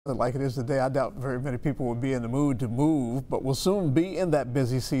Like it is today, I doubt very many people will be in the mood to move, but we'll soon be in that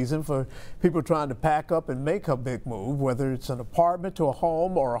busy season for people trying to pack up and make a big move, whether it's an apartment to a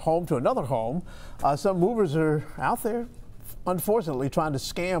home or a home to another home. Some movers are out there, unfortunately, trying to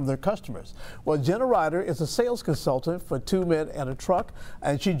scam their customers. Well, Jenna Rider is a sales consultant for Two Men and a Truck,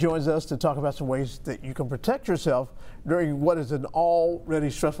 and she joins us to talk about some ways that you can protect yourself during what is an already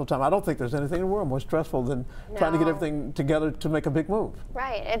stressful time. I don't think there's anything in the world more stressful than trying to get everything together to make a big move.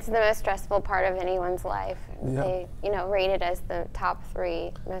 Right. It's the most stressful part of anyone's life. Yeah. They, rate it as the top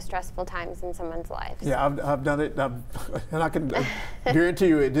 3 most stressful times in someone's life. So. Yeah, I've done it, and I can guarantee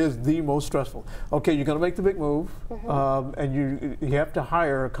you it is the most stressful. Okay, you're going to make the big move, and you have to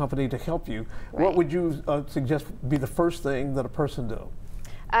hire a company to help you. Right. What would you suggest be the first thing that a person do?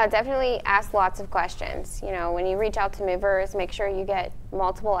 Definitely ask lots of questions. When you reach out to movers, make sure you get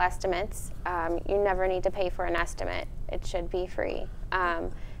multiple estimates. You never need to pay for an estimate. It should be free.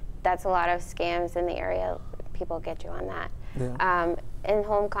 That's a lot of scams in the area. People get you on that. Yeah.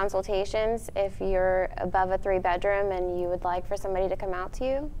 In-home consultations, if you're above a 3-bedroom and you would like for somebody to come out to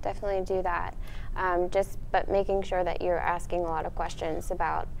you, definitely do that. But making sure that you're asking a lot of questions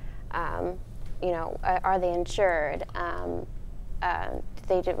about, are they insured?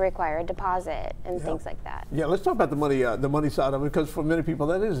 Do they require a deposit and things like that. Yeah, let's talk about the money side of it, because for many people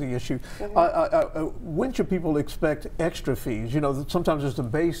that is the issue. When should people expect extra fees? Sometimes there's the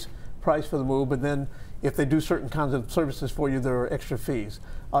base price for the move, but then if they do certain kinds of services for you, there are extra fees.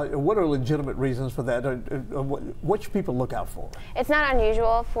 What are legitimate reasons for that? What should people look out for? It's not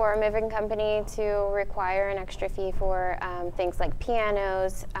unusual for a moving company to require an extra fee for things like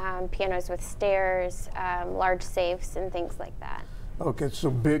pianos, pianos with stairs, large safes, and things like that. Okay, so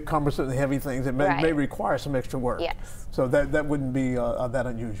big, cumbersome, and heavy things that may require some extra work. Yes. So that wouldn't be that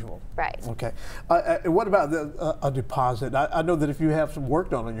unusual. Right. Okay. What about a deposit? I know that if you have some work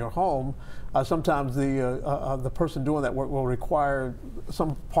done on your home, sometimes the person doing that work will require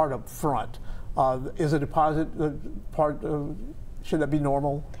some part up front. Is a deposit should that be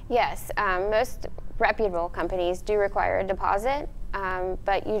normal? Yes. Most reputable companies do require a deposit.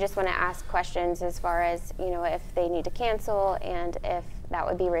 But you just want to ask questions as far as, if they need to cancel and if that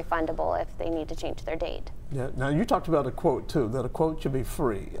would be refundable if they need to change their date. Yeah. Now, you talked about a quote, too, that a quote should be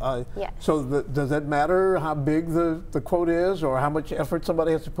free. Yes. So does that matter how big the quote is or how much effort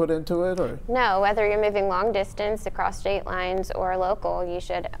somebody has to put into it? Or? No. Whether you're moving long distance across state lines or local, you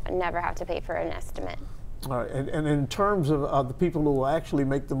should never have to pay for an estimate. All right. And in terms of the people who will actually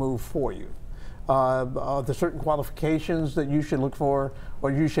make the move for you, are there certain qualifications that you should look for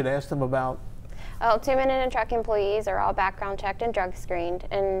or you should ask them about? Well, Two Men and a Truck employees are all background checked and drug screened,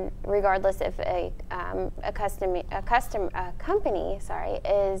 and regardless if a company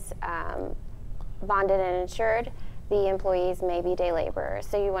is bonded and insured, the employees may be day laborers.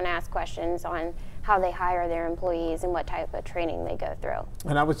 So you want to ask questions on how they hire their employees and what type of training they go through.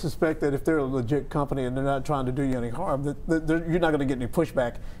 And I would suspect that if they're a legit company and they're not trying to do you any harm, that you're not going to get any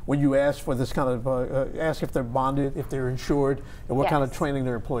pushback when you ask for this kind of, ask if they're bonded, if they're insured, and what kind of training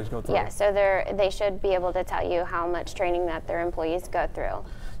their employees go through. Yeah, so they should be able to tell you how much training that their employees go through.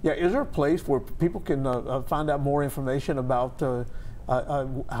 Yeah, is there a place where people can find out more information about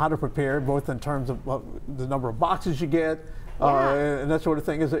how to prepare, both in terms of the number of boxes you get, and that sort of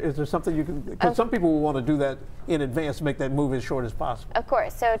thing? Is there something you can, because some people will want to do that in advance to make that move as short as possible. Of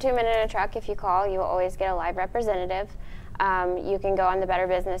course. So 2 Men and a Truck, if you call, you will always get a live representative. You can go on the Better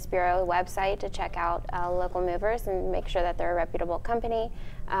Business Bureau website to check out local movers and make sure that they're a reputable company.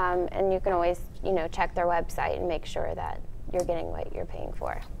 And you can always, check their website and make sure that you're getting what you're paying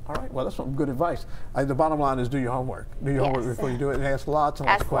for. All right. Well, that's some good advice. The bottom line is do your homework. Do your homework before you do it, and ask lots and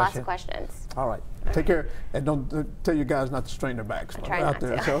lots of questions. Ask lots of questions. All right. Take care, and don't tell you guys not to strain their backs I try not out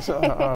there. to. So